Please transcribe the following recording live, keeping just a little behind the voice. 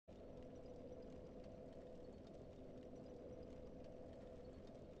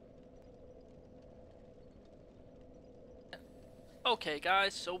Okay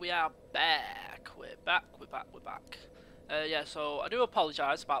guys, so we are back. We're back. Yeah, so I do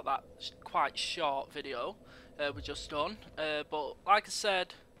apologise about that quite short video we just done. But like I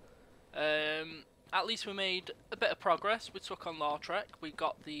said, at least we made a bit of progress. We took on Lautrec. We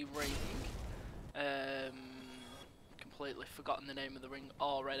got the ring. Completely forgotten the name of the ring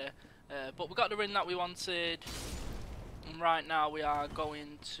already. But we got the ring that we wanted. And right now we are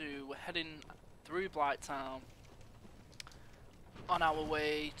going to, we're heading through Blighttown on our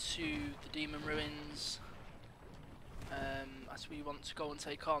way to the Demon Ruins, as we want to go and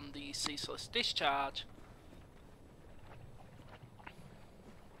take on the Ceaseless Discharge.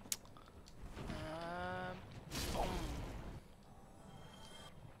 Boom.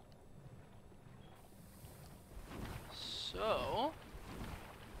 So,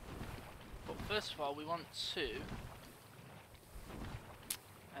 but first of all, we want to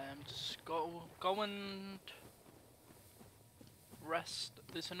just go and rest.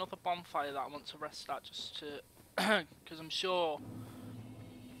 There's another bonfire that I want to rest at, just to because I'm sure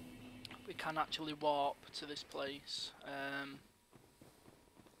we can actually warp to this place. I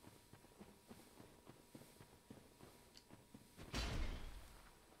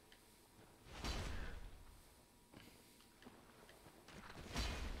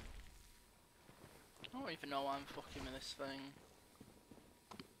don't even know why I'm fucking with this thing.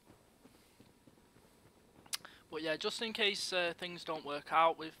 But yeah, just in case things don't work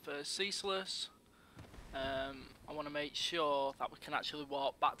out with Ceaseless, I want to make sure that we can actually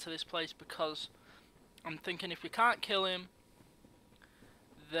walk back to this place, because I'm thinking if we can't kill him,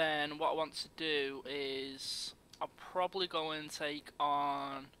 then what I want to do is I'll probably go and take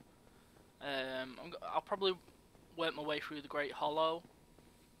on I'll probably work my way through the Great Hollow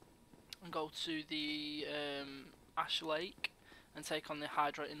and go to the Ash Lake and take on the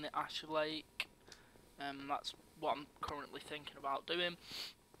Hydra in the Ash Lake. That's what I'm currently thinking about doing.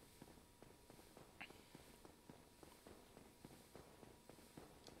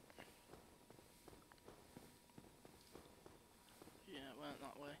 Yeah, it went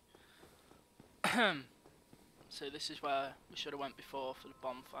that way. So this is where we should have went before for the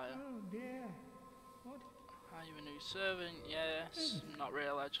bonfire. Oh dear. What? Are you a new servant? Yes. Not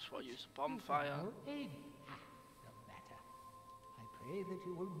really, I just want to use the bonfire. The matter. I pray that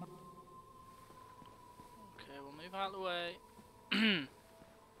you will. Okay, we'll move out of the way.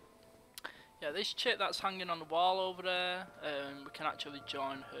 Yeah, this chick that's hanging on the wall over there, we can actually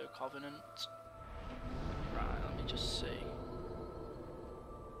join her covenant. Right, let me just see.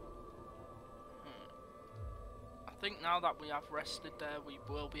 I think now that we have rested there, we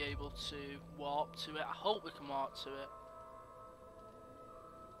will be able to warp to it. I hope we can warp to it.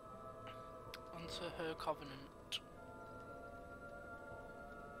 Onto her covenant.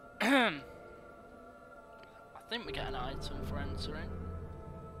 I think we get an item for entering.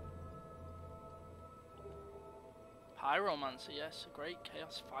 Pyromancer, yes, a great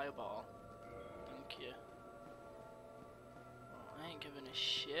chaos fireball. Thank you. Oh, I ain't giving a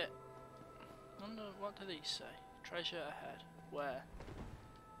shit. Wonder, what do these say? Treasure ahead. Where?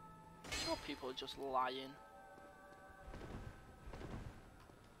 Sure, people are just lying.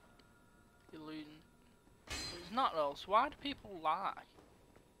 Eluding. It's not else. Why do people lie?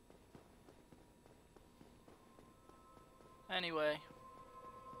 Anyway,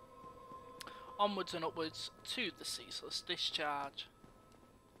 onwards and upwards to the Ceaseless Discharge.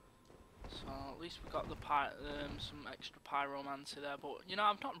 So at least we got the some extra pyromancy there, but you know,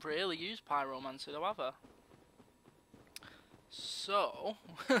 I've not really used pyromancy though, have I? So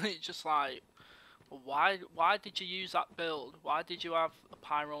it's just like, well, why did you use that build? Why did you have a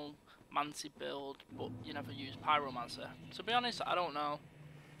pyromancy build but you never use pyromancer? To be honest, I don't know.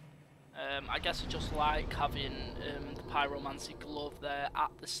 I guess I just like having the pyromancy glove there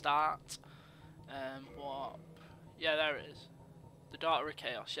at the start. What? Yeah, there it is. The Daughter of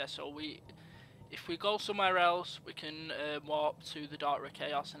Chaos. Yeah, so if we go somewhere else, we can warp to the Daughter of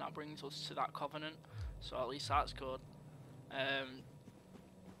Chaos, and that brings us to that covenant. So at least that's good.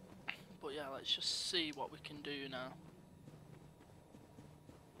 But yeah, let's just see what we can do now.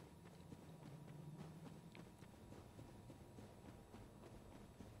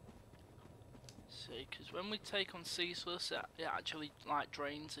 See, because when we take on Ceaseless, it actually like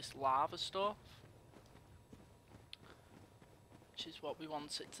drains this lava stuff, which is what we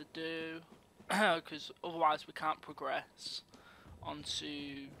want it to do, because otherwise we can't progress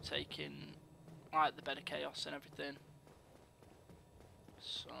onto taking like the Bed of Chaos and everything.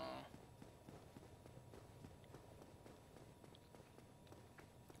 So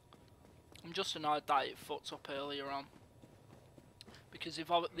I'm just annoyed that it fucked up earlier on, because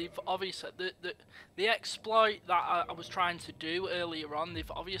they've obviously the exploit that I was trying to do earlier on, they've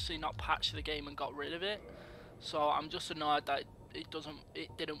obviously not patched the game and got rid of it. So I'm just annoyed that it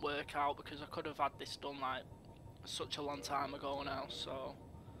didn't work out, because I could have had this done like such a long time ago now. So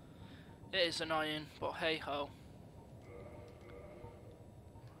it is annoying, but hey ho.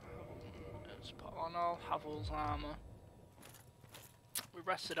 Let's put on all Havel's armor. We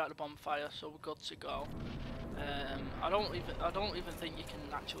rested at the bonfire, so we're good to go. I don't even think you can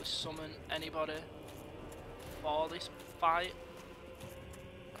actually summon anybody for this fight,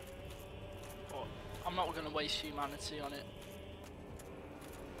 but I'm not going to waste humanity on it.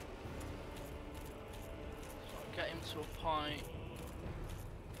 So get him to a point.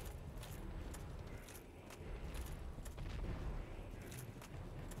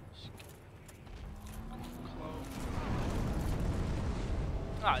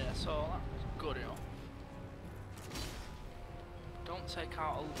 Ah yeah, so that's good enough.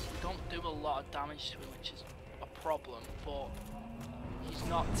 We don't do a lot of damage to him, which is a problem, but he's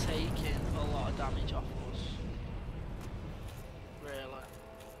not taking a lot of damage off us, really.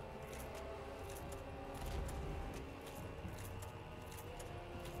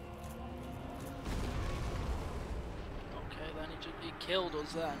 Okay, then he killed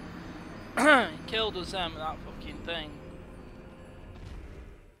us then. He killed us then with that fucking thing.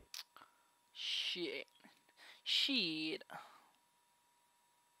 Shit. Shit.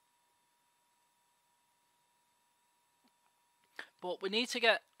 But we need to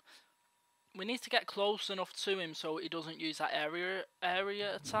get close enough to him so he doesn't use that area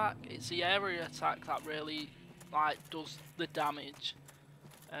attack. It's the area attack that really like does the damage.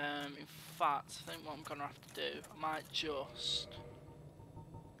 In fact, I think what I'm gonna have to do, I might just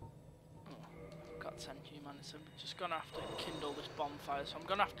I've got 10 humanity. I'm just gonna have to kindle this bonfire, so I'm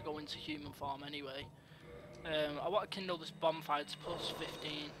gonna have to go into human form anyway. I want to kindle this bonfire to plus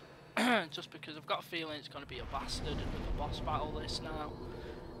 15. Just because I've got a feeling it's going to be a bastard with a boss battle this now.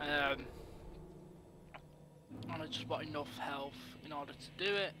 And I just want enough health in order to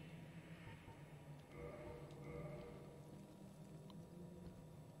do it.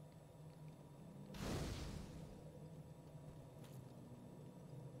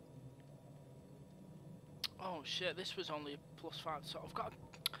 Oh shit, this was only a plus 5, so I've got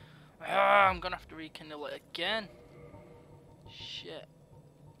I'm going to have to rekindle it again. Shit.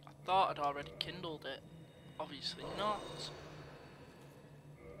 I thought I'd already kindled it. Obviously not.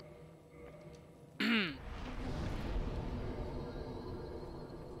 There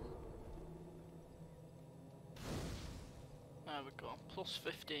we go. Plus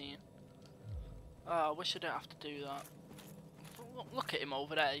 15. Oh, I wish I didn't have to do that. Look at him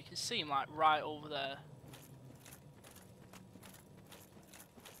over there. You can see him like right over there.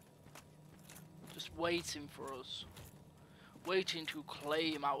 Just waiting for us. Waiting to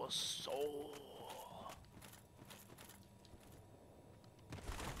claim our soul.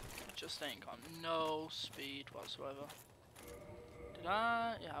 Just ain't got no speed whatsoever. Did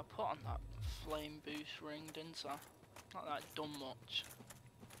I? Yeah, I put on that flame boost ring, didn't I? Not that it done much.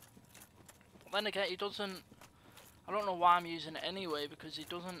 But then again, he doesn't. I don't know why I'm using it anyway, because he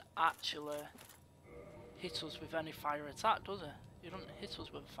doesn't actually hit us with any fire attack, does he? He doesn't hit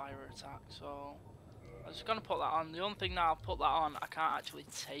us with a fire attack, so. I was going to put that on. The only thing that I'll put that on, I can't actually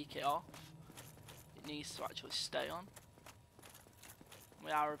take it off. It needs to actually stay on.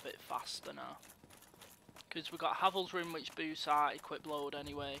 We are a bit faster now. Because we've got Havel's Room, which boosts our equip load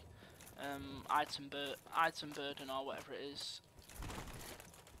anyway. Item burden or whatever it is.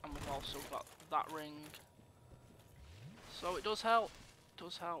 And we've also got that ring. So it does help. It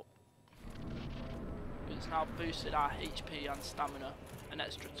does help. It's now boosted our HP and stamina an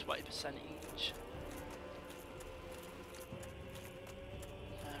extra 20% each.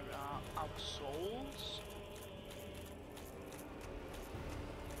 Our souls.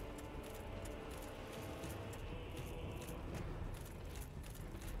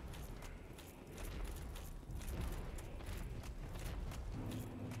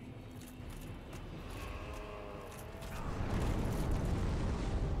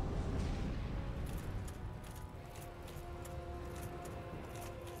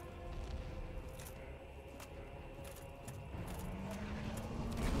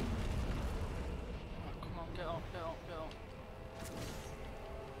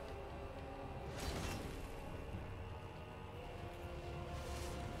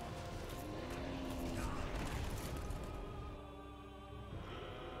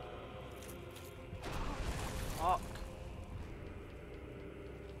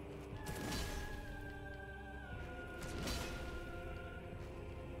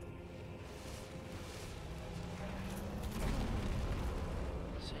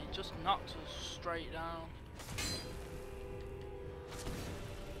 just knocked us straight down.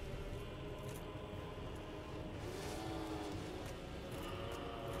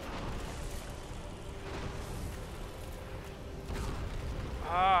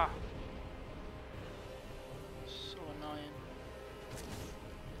 Ah! So annoying.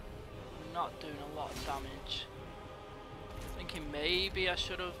 I'm not doing a lot of damage. Thinking maybe I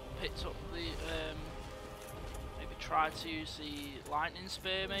should have picked up the maybe tried to use the lightning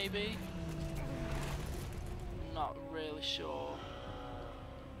spear maybe. Not really sure.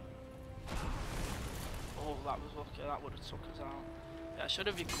 Oh, that was lucky, that would have took us out. Yeah, I should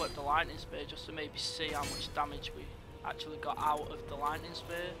have equipped the lightning spear just to maybe see how much damage we actually got out of the lightning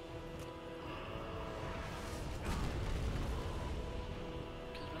spear.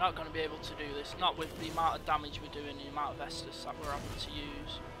 Because we're not going to be able to do this, not with the amount of damage we're doing, the amount of Estus that we're having to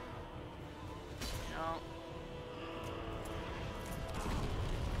use. You know?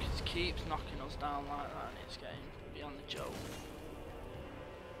 Because it keeps knocking us down like that and it's getting beyond the joke.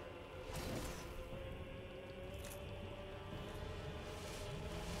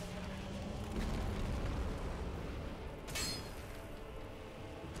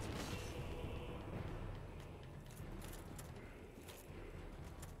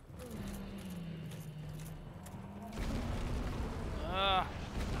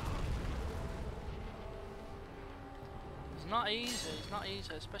 It's not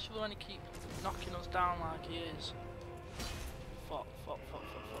easy, especially when he keeps knocking us down like he is. Fuck.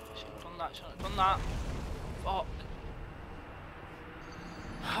 Should have done that, shouldn't have done that. Fuck.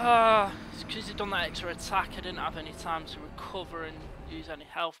 It's because he'd done that extra attack, I didn't have any time to recover and use any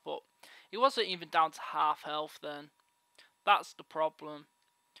health, but he wasn't even down to half health then. That's the problem.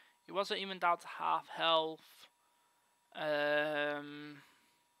 He wasn't even down to half health.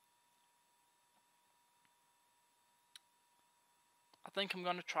 I think I'm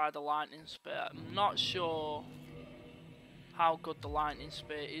going to try the lightning spear. I'm not sure how good the lightning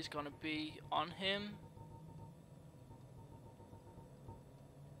spear is going to be on him.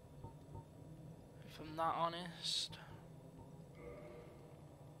 If I'm that honest.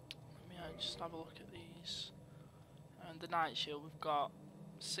 Let me just have a look at these. And the night shield, we've got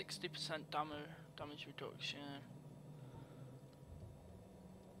 60% damage reduction.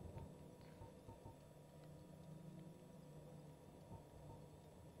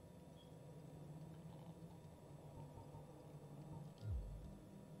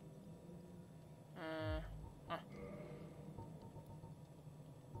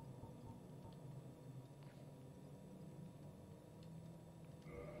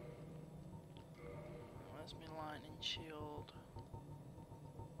 Where's my lightning shield?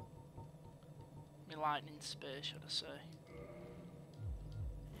 My lightning spear, should I say?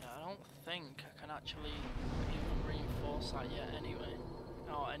 Yeah, I don't think I can actually even reinforce that yet anyway.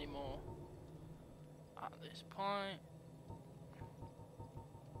 Or anymore. At this point.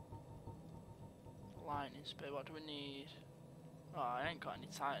 Lightning spear, what do we need? Oh, I ain't got any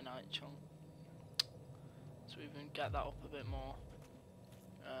titanite chunk. So we can get that up a bit more.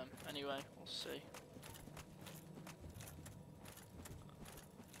 Anyway, we'll see.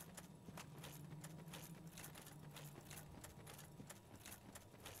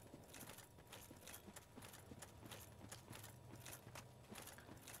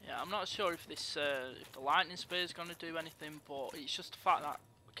 Yeah, I'm not sure if this, if the lightning spear is going to do anything, but it's just the fact that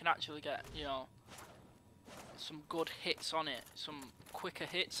we can actually get, you know, some good hits on it, some quicker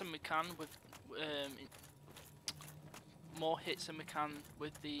hits than we can with, more hits than we can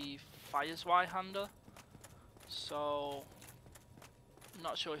with the fire Zweihander. So, I'm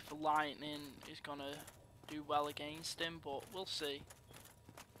not sure if the lightning is going to do well against him, but we'll see.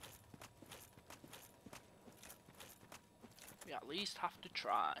 We at least have to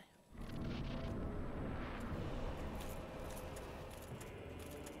try.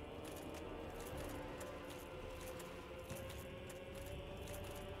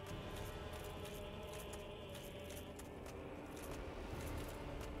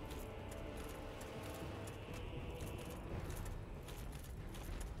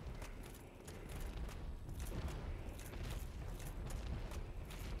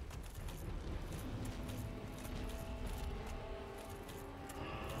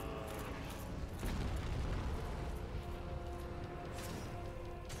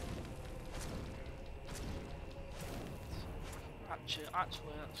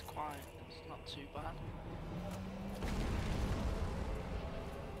 Actually, that's quite. It's not too bad.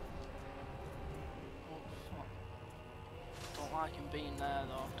 Oh fuck! Don't like him being there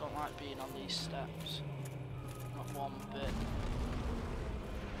though. Don't like being on these steps. Not one bit.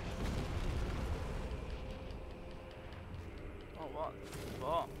 Oh what?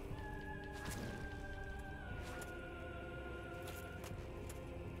 What?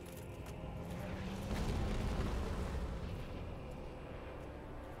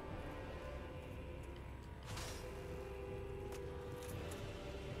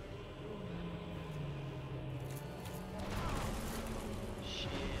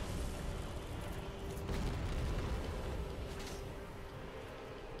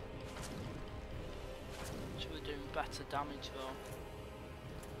 Doing better damage though.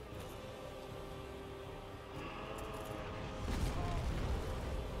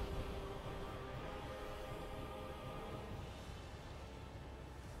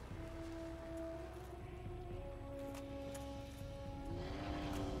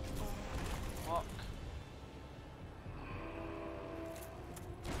 Fuck.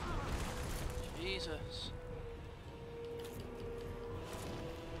 Jesus.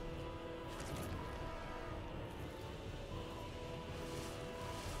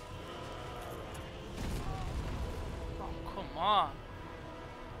 Come on.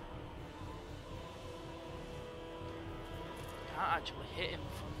 You can't actually hit him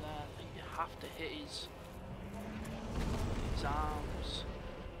from there. I think you have to hit his arms.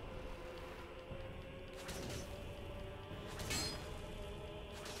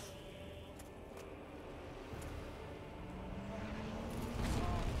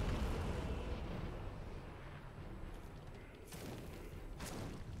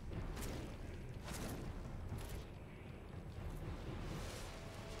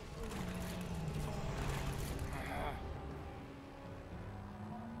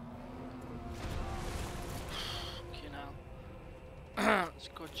 It's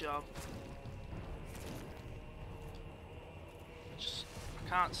a good job. I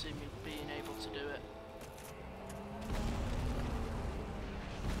can't see me being able to do it.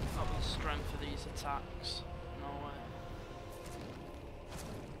 Not with the strength of these attacks. No way.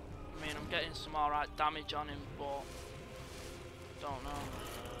 I mean, I'm getting some alright damage on him, but don't know.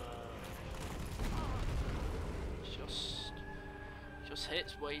 It just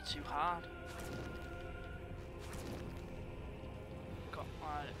hits way too hard. Got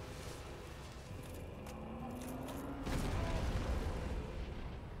my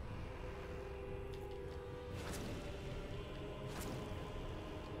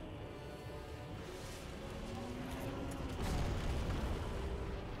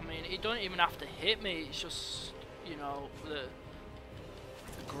he don't even have to hit me, it's just, you know, the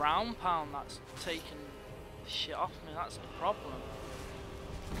ground pound that's taking shit off me, that's the problem.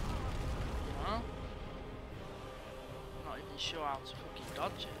 You know? I'm not even sure how to fucking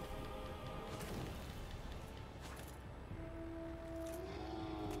dodge it.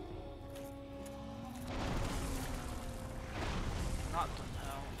 That doesn't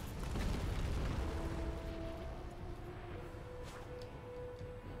help.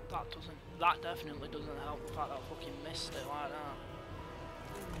 That definitely doesn't help the fact that I fucking missed it like that.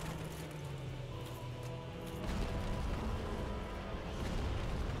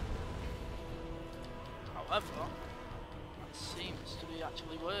 However, that seems to be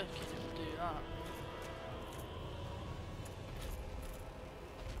actually working if I do that.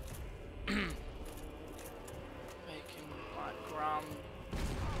 Making like ground.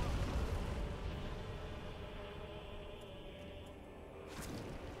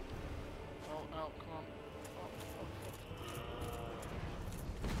 Oh no, come on.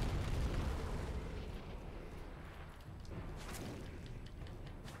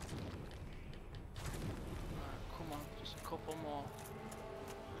 Come on, just a couple more.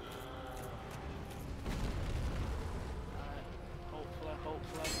 Alright,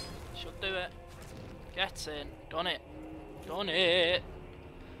 hopefully. Should do it. Get in. Done it. Done it.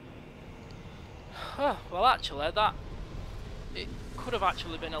 Well, actually, it could have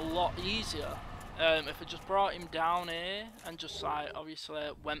actually been a lot easier if I just brought him down here and just like obviously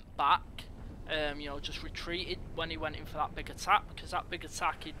went back, you know, just retreated when he went in for that big attack, because that big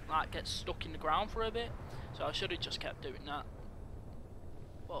attack he'd like get stuck in the ground for a bit, so I should have just kept doing that.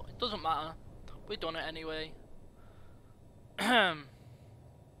 But it doesn't matter, we've done it anyway.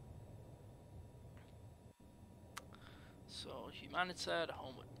 So humanity, the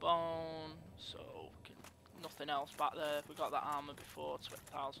homeward bone, so we can, nothing else back there. We got that armor before,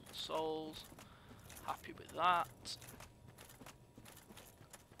 20,000 souls. Happy with that.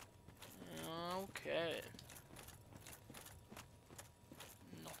 Okay.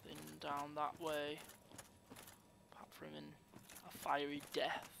 Nothing down that way, apart from a fiery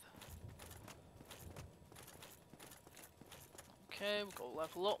death. Okay, we'll go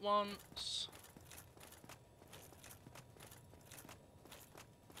level up once.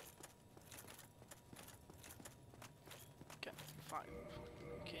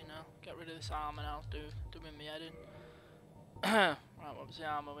 Okay, now get rid of this armor now. Doing me head in. Right, what was the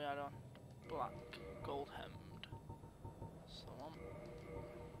armor we had on? Black, gold hemmed. So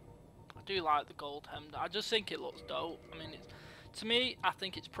I do like the gold hemmed. I just think it looks dope. I mean, to me, I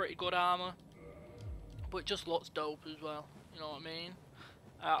think it's pretty good armor, but it just looks dope as well. You know what I mean?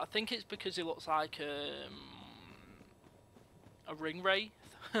 I think it's because it looks like a ring wraith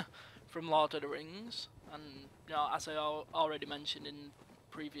from Lord of the Rings, and you know, as I already mentioned in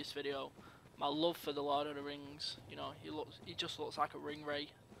previous video, my love for the Lord of the Rings. You know, he just looks like a ring wraith.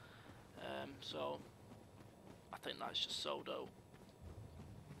 So I think that's just so dope.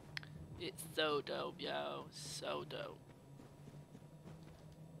 It's so dope, yo, so dope.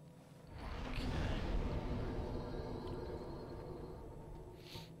 Okay.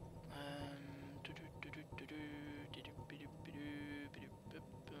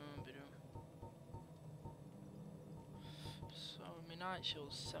 So my night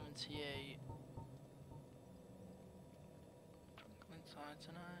show's 78. Drunk inside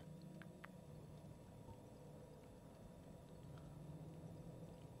tonight.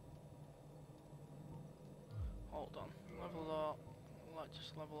 Hold on, level up. Let's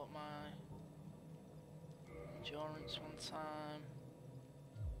just level up my endurance one time.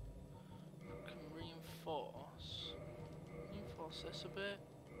 Can reinforce this a bit.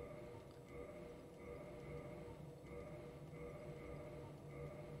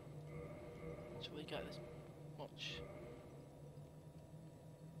 Until we get this much.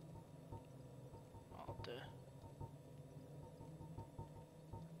 I'll do.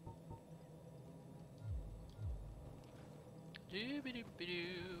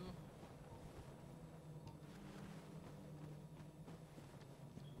 Doo-be-doo-be-doo.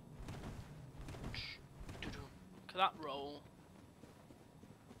 Look at that roll.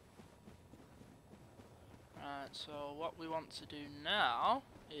 Right, so what we want to do now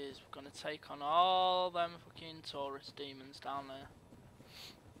is we're going to take on all them fucking tourist demons down there.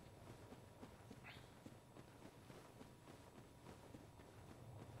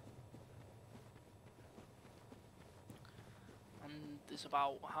 And there's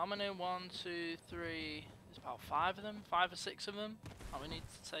about, how many? 1, 2, 3, there's about 5 of them, 5 or 6 of them that we need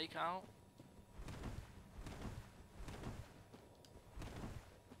to take out.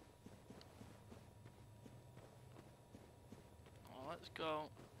 Oh, let's go.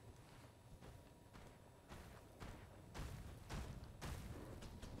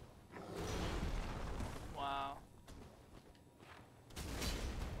 Wow.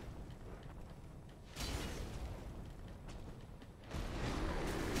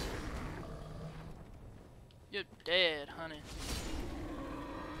 You're dead, honey.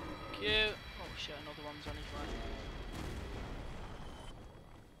 Cute. Oh shit, another one's on his way.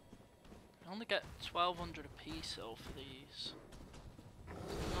 You only get 1200 a piece though for these.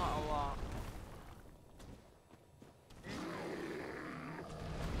 It's not a lot.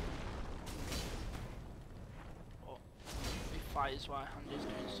 But if he fires white hand, he's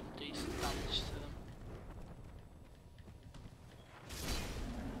doing some decent damage to them.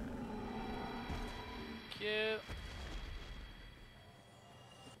 Cute.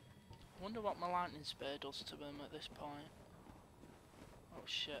 I wonder what my lightning spear does to them at this point. Oh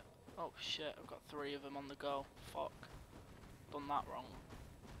shit. Oh shit, I've got 3 of them on the go. Fuck. Done that wrong.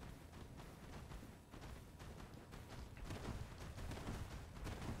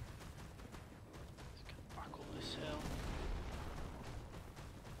 Let's get back up this hill.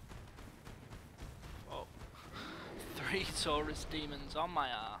 Oh. 3 tourist demons on my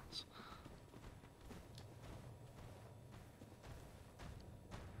ass.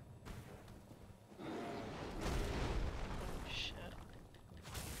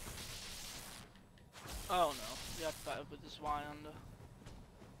 Oh no, we had better with this Y-hander.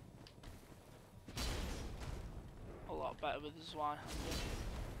 A lot better with this Y-hander.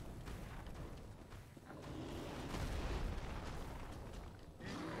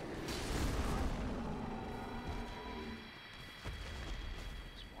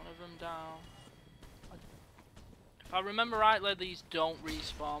 There's one of them down. If I remember rightly, these don't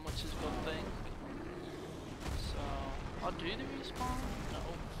respawn, which is a good thing. So, oh, do they respawn? No,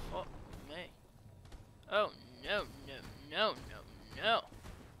 fuck me. Oh no, no, no, no, no.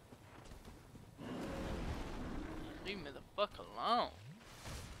 Leave me the fuck alone.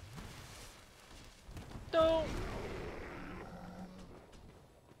 Don't.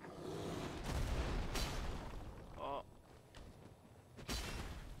 Oh.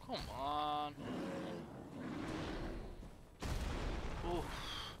 Come on. Oof.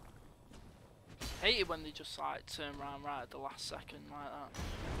 Hate it when they just like turn around right at the last second like that.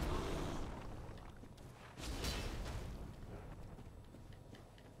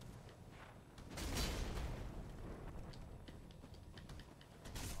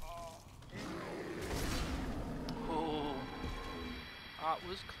 That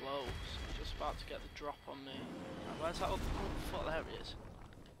was close. Just about to get the drop on me. Where's that other foot? There he is.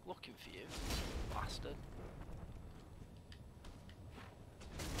 Looking for you, bastard.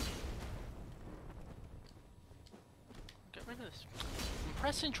 Get rid of this. I'm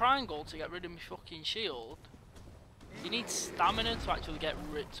pressing triangle to get rid of my fucking shield. You need stamina to actually get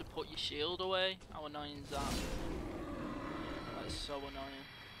rid to put your shield away. How annoying is that? That is so annoying.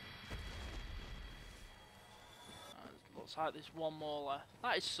 Looks like there's one more left.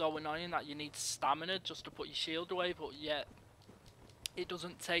 That is so annoying that you need stamina just to put your shield away, but yet it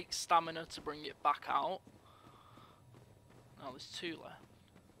doesn't take stamina to bring it back out. No, there's 2 left.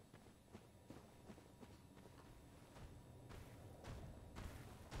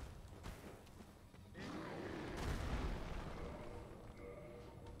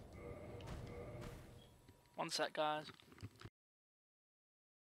 One sec, guys.